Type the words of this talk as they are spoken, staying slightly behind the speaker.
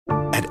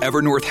At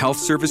Evernorth Health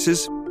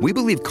Services, we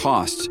believe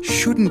costs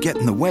shouldn't get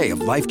in the way of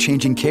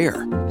life-changing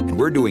care, and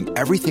we're doing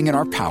everything in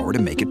our power to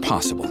make it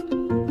possible.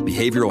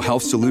 Behavioral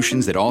health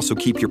solutions that also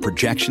keep your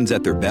projections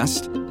at their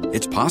best?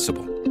 It's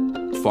possible.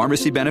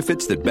 Pharmacy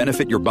benefits that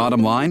benefit your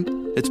bottom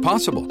line? It's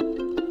possible.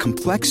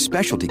 Complex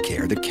specialty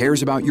care that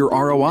cares about your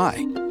ROI?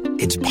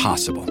 It's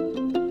possible.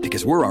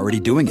 Because we're already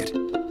doing it.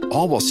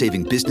 All while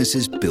saving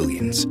businesses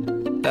billions.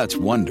 That's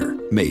Wonder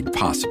made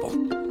possible.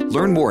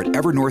 Learn more at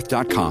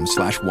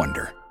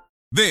evernorth.com/wonder.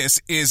 This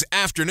is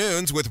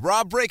Afternoons with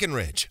Rob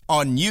Breckenridge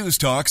on News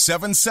Talk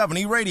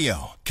 770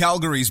 Radio,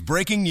 Calgary's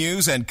breaking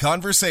news and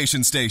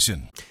conversation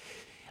station.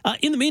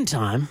 In the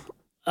meantime,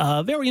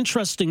 a very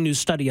interesting new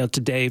study out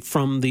today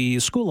from the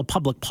School of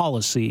Public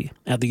Policy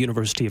at the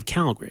University of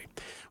Calgary.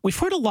 We've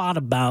heard a lot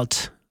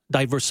about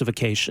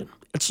diversification.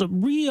 It's a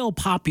real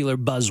popular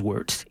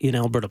buzzword in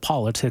Alberta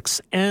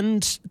politics,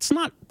 and it's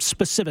not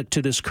specific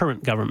to this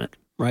current government,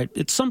 right?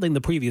 It's something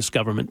the previous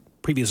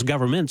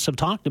governments have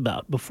talked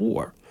about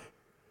before.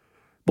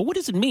 But what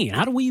does it mean?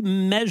 How do we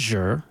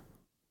measure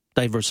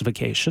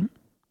diversification?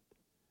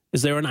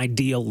 Is there an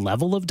ideal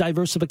level of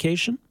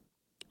diversification?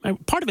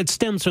 Part of it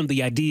stems from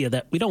the idea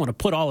that we don't want to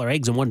put all our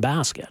eggs in one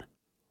basket.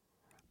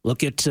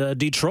 Look at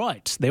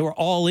Detroit. They were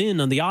all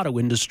in on the auto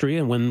industry,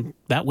 and when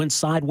that went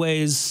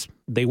sideways,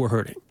 they were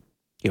hurting.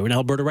 Here in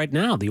Alberta right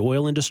now, the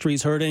oil industry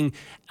is hurting,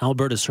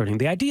 Alberta's hurting.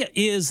 The idea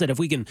is that if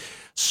we can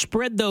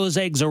spread those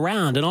eggs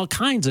around in all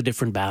kinds of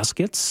different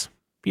baskets,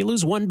 if you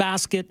lose one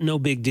basket, no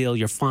big deal,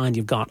 you're fine,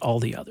 you've got all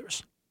the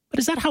others. But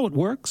is that how it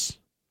works?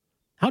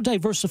 How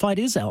diversified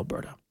is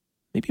Alberta?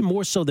 Maybe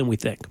more so than we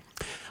think.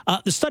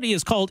 The study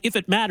is called If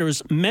It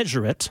Matters,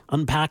 Measure It,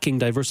 Unpacking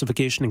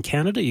Diversification in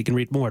Canada. You can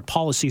read more at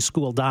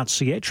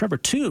policyschool.ca. Trevor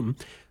Toome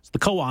is the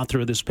co-author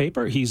of this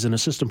paper. He's an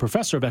assistant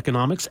professor of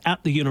economics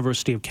at the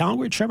University of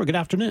Calgary. Trevor, good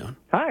afternoon.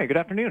 Hi, good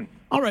afternoon.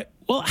 All right.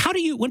 Well,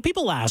 when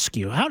people ask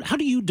you, how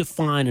do you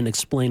define and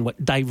explain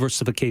what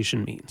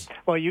diversification means?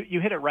 Well, you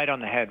hit it right on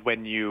the head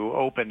when you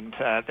opened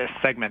this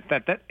segment,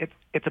 that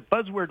it's a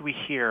buzzword we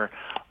hear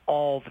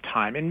all the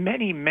time in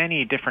many,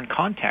 many different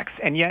contexts,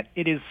 and yet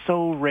it is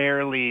so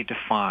rarely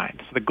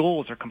defined. So the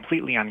goals are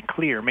completely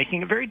unclear,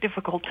 making it very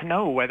difficult to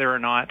know whether or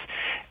not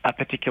a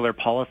particular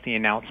policy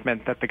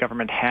announcement that the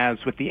government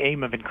has with the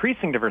aim of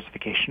increasing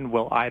diversification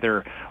will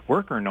either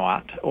work or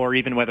not, or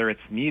even whether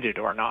it's needed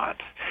or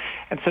not.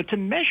 And so to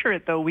measure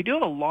it, though, we do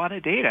have a lot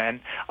of data,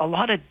 and a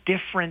lot of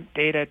different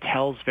data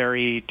tells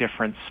very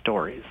different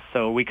stories.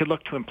 So we could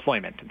look to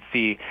employment and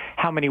see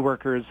how many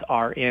workers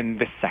are in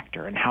this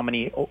sector and how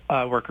many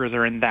workers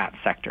are in that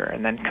sector,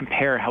 and then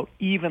compare how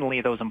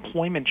evenly those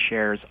employment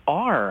shares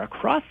are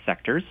across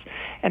sectors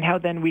and how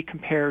then we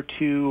compare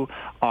to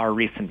our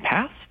recent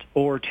past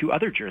or to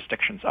other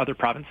jurisdictions, other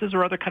provinces,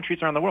 or other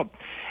countries around the world.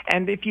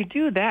 And if you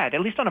do that, at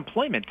least on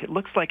employment, it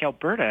looks like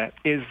Alberta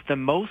is the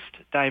most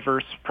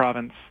diverse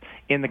province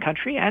in the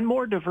country, and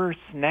more diverse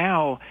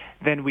now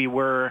than we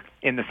were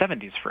in the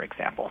 70s, for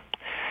example.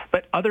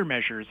 But other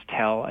measures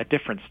tell a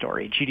different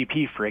story.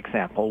 GDP, for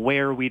example,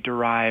 where we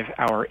derive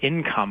our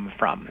income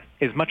from,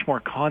 is much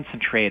more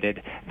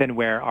concentrated than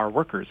where our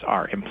workers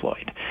are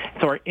employed.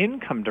 So our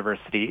income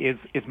diversity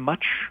is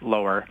much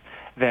lower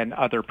than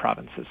other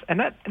provinces.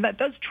 And that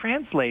does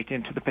translate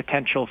into the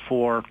potential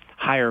for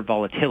higher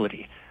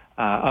volatility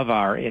of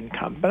our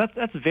income. But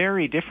that's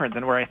very different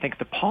than where I think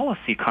the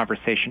policy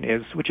conversation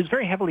is, which is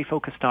very heavily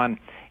focused on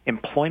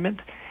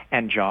employment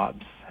and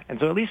jobs. And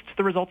so at least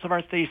the results of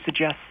our study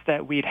suggest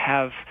that we'd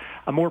have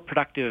a more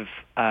productive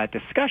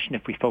discussion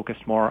if we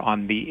focused more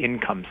on the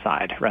income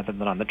side rather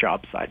than on the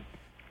job side.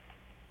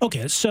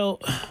 Okay, so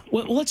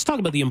let's talk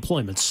about the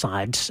employment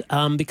side,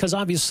 because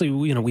obviously,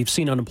 we've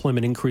seen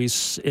unemployment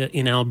increase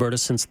in Alberta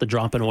since the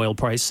drop in oil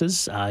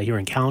prices. Here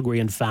in Calgary,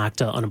 in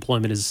fact,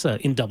 unemployment is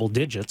in double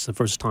digits, the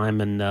first time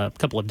in a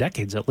couple of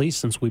decades at least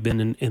since we've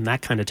been in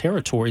that kind of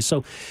territory.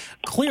 So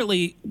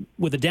clearly,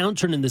 with a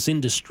downturn in this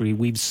industry,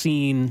 we've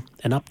seen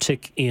an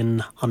uptick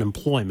in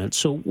unemployment.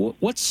 So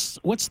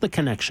what's the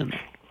connection there?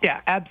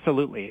 Yeah,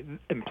 absolutely.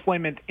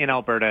 Employment in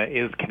Alberta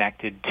is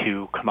connected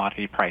to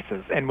commodity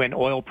prices. And when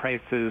oil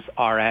prices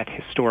are at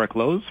historic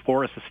lows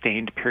for a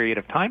sustained period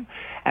of time,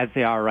 as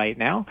they are right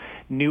now,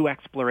 new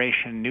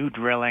exploration, new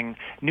drilling,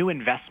 new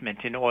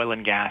investment in oil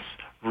and gas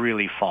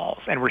really falls.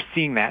 And we're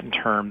seeing that in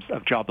terms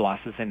of job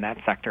losses in that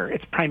sector.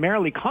 It's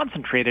primarily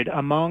concentrated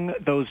among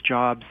those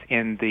jobs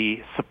in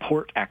the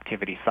support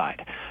activity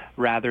side,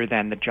 rather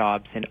than the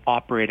jobs in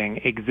operating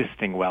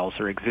existing wells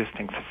or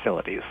existing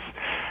facilities.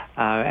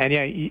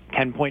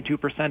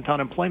 10.2%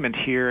 unemployment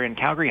here in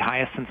Calgary,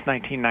 highest since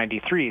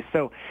 1993.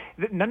 So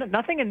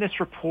nothing in this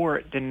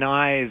report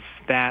denies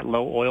that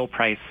low oil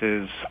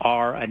prices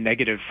are a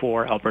negative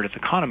for Alberta's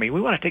economy.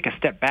 We want to take a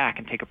step back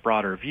and take a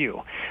broader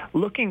view.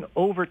 Looking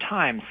over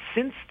time,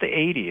 since the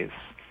 80s,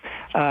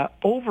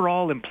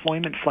 overall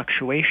employment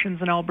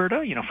fluctuations in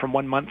Alberta, from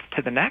one month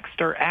to the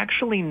next, are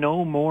actually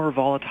no more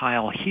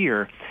volatile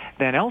here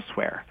than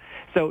elsewhere.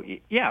 So,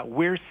 yeah,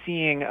 we're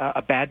seeing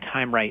a bad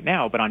time right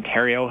now, but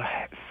Ontario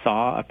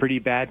saw a pretty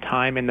bad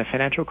time in the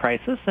financial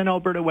crisis, and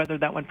Alberta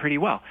weathered that one pretty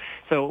well.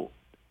 So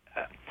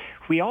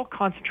we all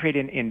concentrate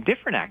in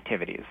different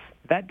activities.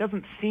 That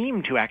doesn't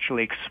seem to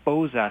actually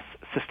expose us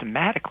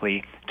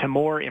systematically to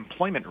more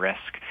employment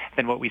risk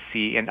than what we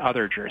see in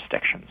other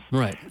jurisdictions.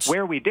 Right.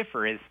 Where we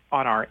differ is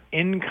on our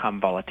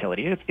income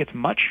volatility. It's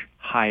much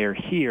higher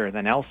here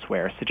than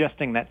elsewhere,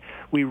 suggesting that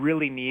we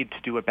really need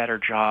to do a better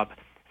job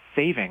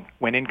saving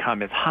when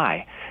income is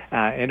high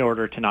in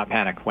order to not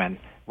panic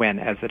when,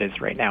 as it is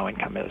right now,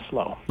 income is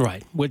low.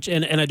 Right. Which,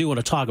 and I do want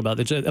to talk about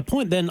this. A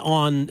point then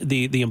on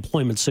the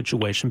employment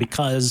situation,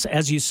 because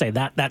as you say,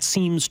 that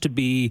seems to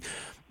be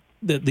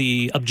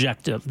the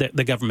objective that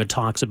the government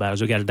talks about, is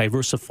we've got to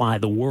diversify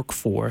the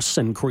workforce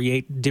and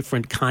create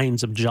different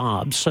kinds of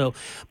jobs. So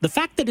the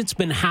fact that it's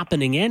been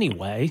happening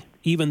anyway,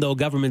 even though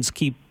governments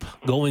keep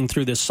going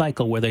through this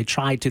cycle where they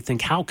try to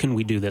think, how can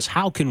we do this?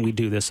 How can we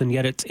do this? And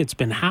yet it's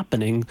been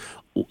happening.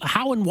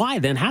 How and why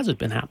then has it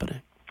been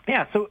happening?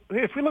 Yeah, so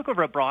if we look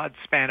over a broad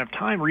span of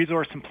time,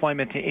 resource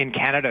employment in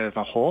Canada as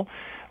a whole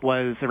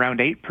was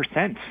around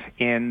 8%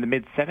 in the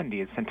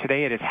mid-'70s, and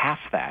today it is half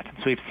that.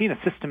 So we've seen a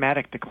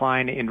systematic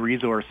decline in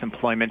resource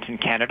employment in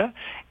Canada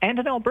and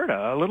in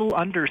Alberta. A little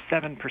under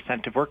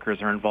 7% of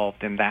workers are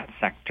involved in that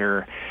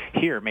sector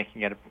here,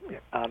 making it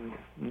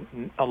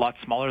a lot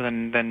smaller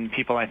than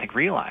people, I think,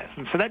 realize.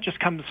 And so that just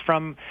comes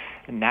from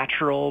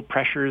natural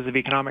pressures of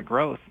economic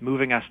growth,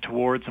 moving us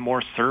towards a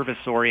more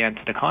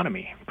service-oriented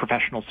economy.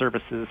 Professional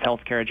services,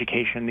 healthcare,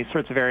 education, these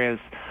sorts of areas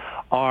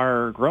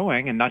are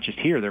growing, and not just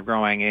here, they're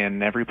growing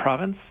in every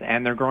province,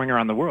 and they're growing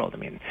around the world. I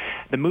mean,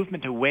 the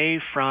movement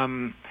away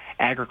from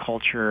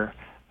agriculture,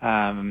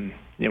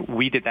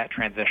 we did that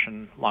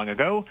transition long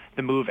ago.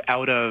 The move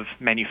out of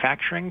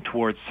manufacturing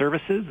towards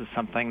services is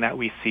something that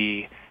we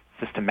see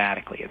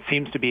systematically. It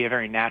seems to be a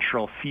very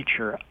natural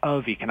feature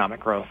of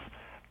economic growth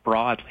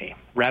broadly,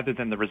 rather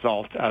than the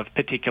result of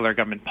particular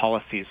government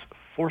policies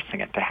forcing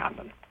it to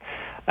happen.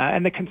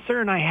 And the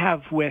concern I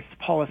have with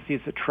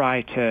policies that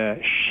try to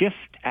shift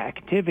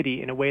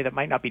activity in a way that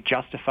might not be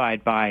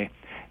justified by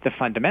the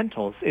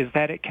fundamentals is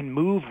that it can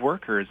move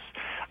workers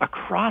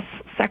across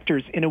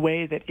sectors in a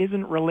way that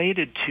isn't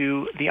related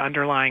to the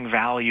underlying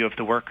value of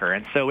the worker.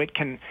 And so it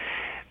can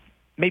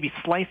maybe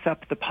slice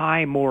up the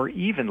pie more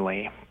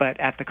evenly, but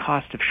at the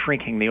cost of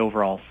shrinking the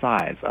overall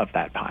size of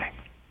that pie.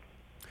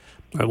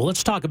 All right, well,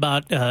 let's talk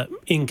about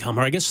income.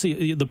 Or I guess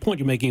the point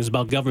you're making is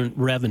about government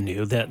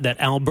revenue, that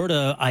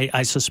Alberta,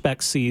 I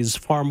suspect, sees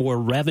far more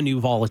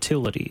revenue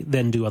volatility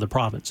than do other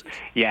provinces.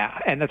 Yeah,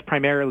 and that's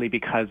primarily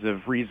because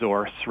of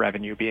resource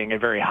revenue being a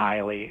very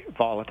highly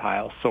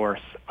volatile source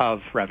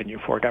of revenue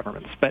for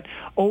governments. But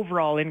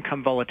overall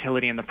income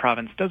volatility in the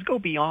province does go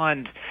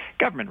beyond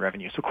government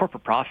revenue. So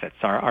corporate profits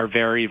are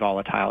very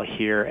volatile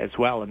here as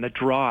well. And the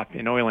drop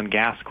in oil and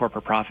gas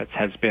corporate profits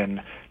has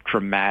been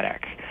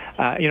dramatic.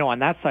 On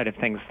that side of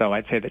things, though,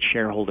 I'd say that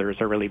shareholders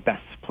are really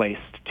best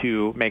placed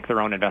to make their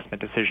own investment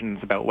decisions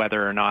about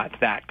whether or not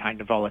that kind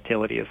of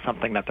volatility is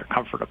something that they're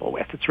comfortable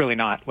with. It's really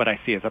not what I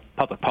see as a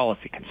public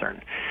policy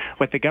concern.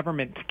 What the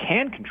government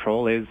can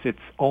control is its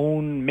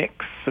own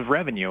mix of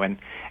revenue, and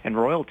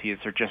royalties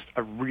are just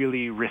a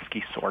really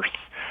risky source.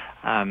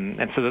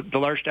 And so the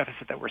large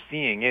deficit that we're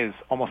seeing is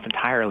almost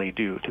entirely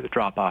due to the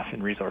drop-off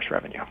in resource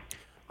revenue.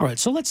 All right,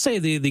 so let's say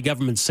the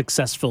government's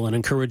successful in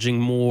encouraging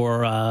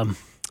more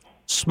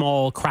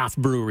small craft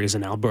breweries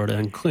in Alberta,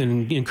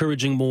 and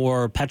encouraging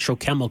more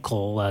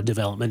petrochemical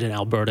development in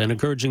Alberta, and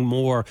encouraging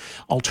more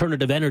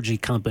alternative energy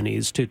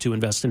companies to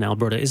invest in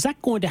Alberta. Is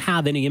that going to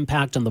have any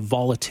impact on the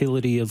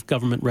volatility of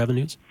government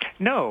revenues?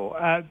 No,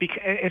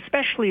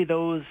 especially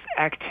those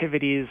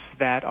activities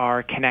that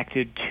are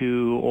connected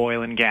to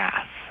oil and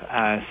gas.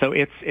 So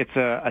it's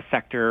a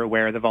sector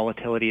where the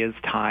volatility is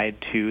tied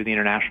to the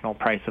international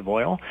price of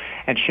oil,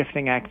 and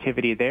shifting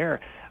activity there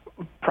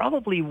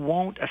probably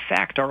won't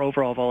affect our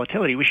overall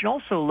volatility. We should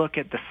also look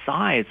at the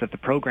size of the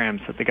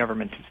programs that the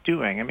government is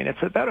doing. I mean,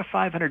 it's about a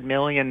 $500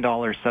 million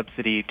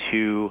subsidy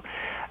to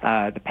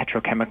the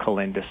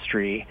petrochemical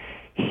industry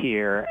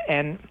here.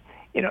 And,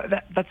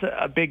 that's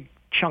a big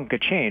chunk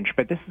of change,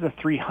 but this is a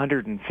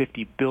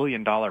 $350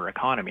 billion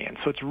economy. And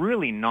so it's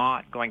really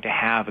not going to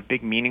have a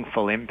big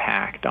meaningful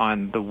impact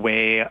on the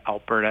way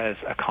Alberta's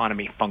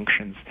economy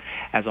functions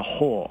as a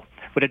whole.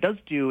 What it does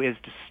do is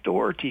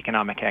distort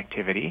economic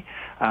activity,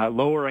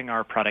 lowering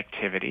our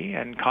productivity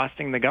and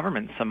costing the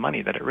government some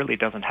money that it really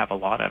doesn't have a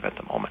lot of at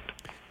the moment.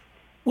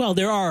 Well,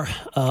 there are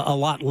a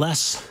lot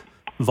less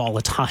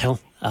volatile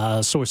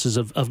sources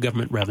of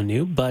government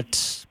revenue,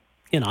 but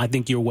I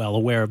think you're well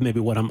aware of maybe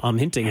what I'm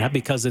hinting at,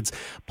 because it's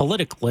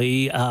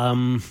politically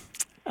a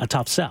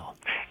tough sell.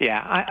 Yeah,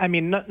 I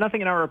mean,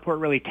 nothing in our report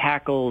really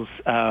tackles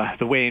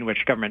the way in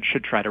which government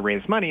should try to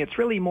raise money. It's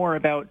really more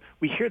about,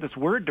 we hear this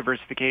word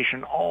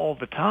diversification all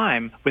the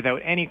time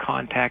without any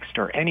context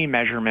or any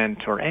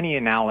measurement or any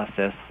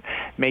analysis,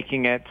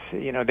 making it,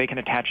 they can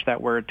attach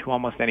that word to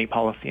almost any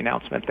policy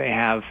announcement they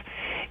have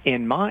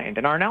in mind.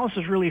 And our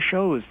analysis really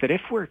shows that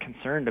if we're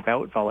concerned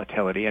about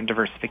volatility and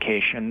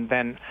diversification,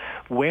 then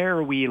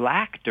where we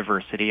lack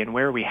diversity and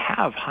where we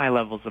have high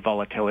levels of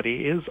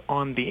volatility is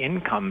on the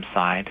income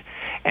side,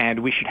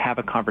 and we should have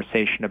a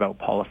conversation about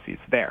policies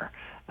there.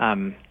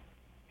 A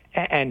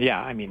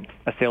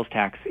sales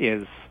tax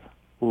is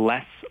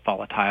less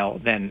volatile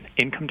than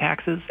income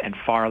taxes and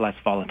far less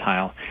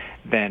volatile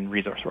than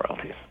resource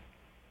royalties.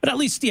 But at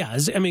least,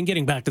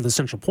 getting back to the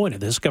central point of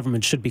this,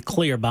 government should be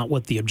clear about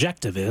what the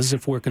objective is.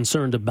 If we're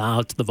concerned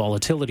about the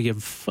volatility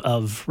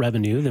of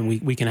revenue, then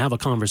we can have a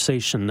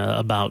conversation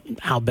about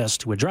how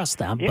best to address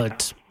that. Yeah.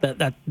 But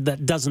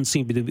that doesn't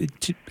seem to be,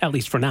 at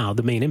least for now,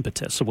 the main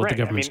impetus of what the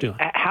government's doing.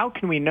 How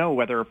can we know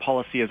whether a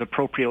policy is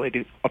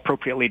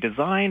appropriately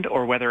designed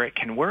or whether it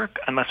can work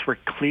unless we're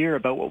clear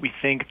about what we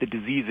think the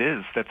disease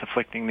is that's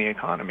afflicting the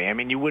economy? I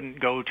mean, you wouldn't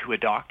go to a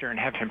doctor and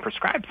have him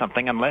prescribe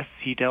something unless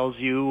he tells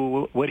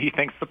you what he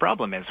thinks the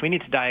problem is. We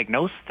need to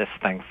diagnose this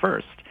thing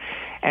first.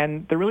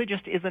 And there really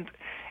just isn't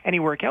any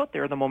work out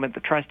there at the moment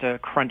that tries to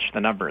crunch the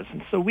numbers.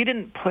 And so we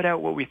didn't put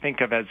out what we think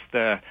of as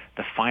the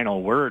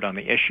final word on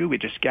the issue. We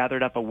just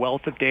gathered up a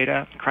wealth of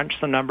data,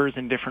 crunched some numbers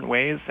in different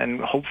ways, and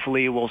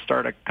hopefully we'll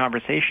start a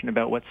conversation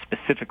about what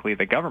specifically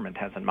the government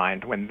has in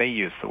mind when they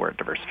use the word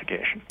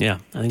diversification. Yeah,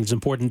 I think it's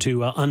important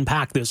to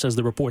unpack this, as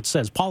the report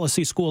says.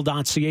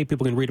 Policyschool.ca,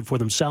 people can read it for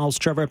themselves.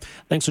 Trevor,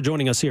 thanks for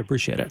joining us here.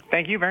 Appreciate it.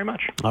 Thank you very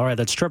much. All right,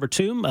 that's Trevor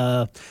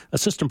Tombe,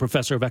 Assistant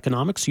Professor of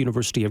Economics,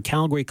 University of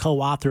Calgary,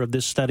 co-author of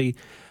this study,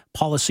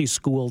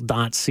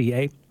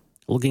 Policyschool.ca,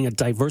 looking at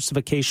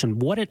diversification,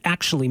 what it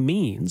actually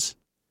means,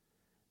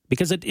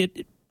 because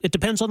it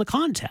depends on the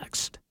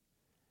context.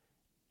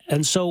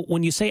 And so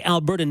when you say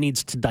Alberta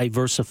needs to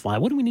diversify,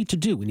 what do we need to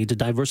do? We need to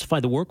diversify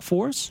the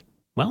workforce?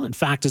 Well, in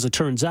fact, as it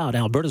turns out,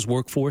 Alberta's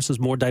workforce is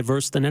more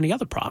diverse than any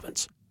other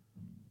province.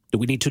 Do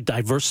we need to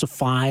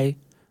diversify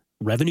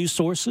revenue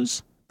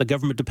sources the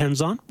government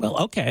depends on? Well,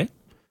 okay.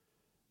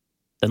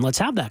 Then let's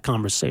have that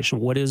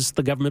conversation. What is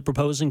the government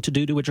proposing to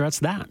do to address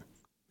that?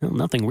 Well,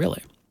 nothing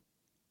really.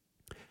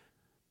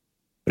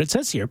 But it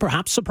says here,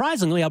 perhaps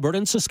surprisingly, Alberta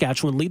and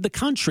Saskatchewan lead the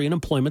country in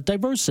employment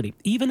diversity.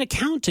 Even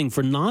accounting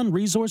for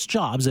non-resource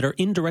jobs that are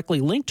indirectly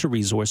linked to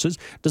resources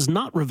does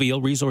not reveal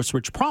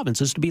resource-rich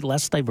provinces to be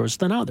less diverse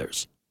than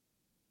others.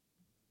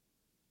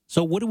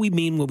 So what do we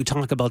mean when we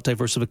talk about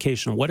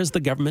diversification? What is the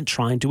government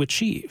trying to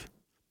achieve?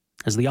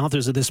 As the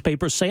authors of this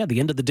paper say, at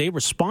the end of the day,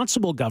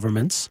 responsible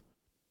governments,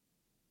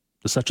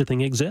 does such a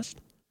thing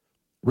exist?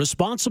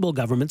 Responsible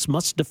governments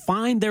must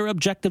define their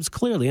objectives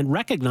clearly and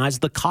recognize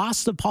the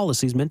costs of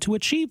policies meant to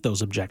achieve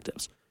those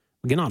objectives.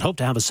 We cannot hope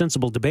to have a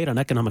sensible debate on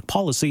economic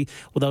policy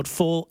without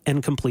full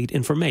and complete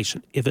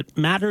information. If it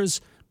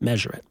matters,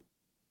 measure it.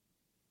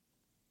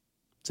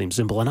 Seems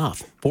simple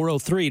enough.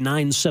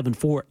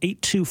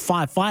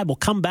 403-974-8255. We'll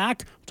come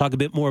back, talk a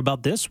bit more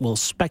about this. We'll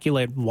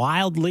speculate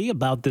wildly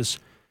about this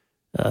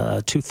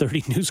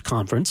 2:30 news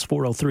conference.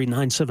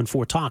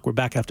 403-974-TALK. We're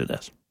back after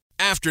this.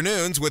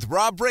 Afternoons with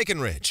Rob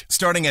Breckenridge,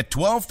 starting at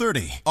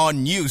 12:30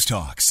 on News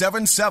Talk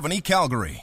 770 Calgary.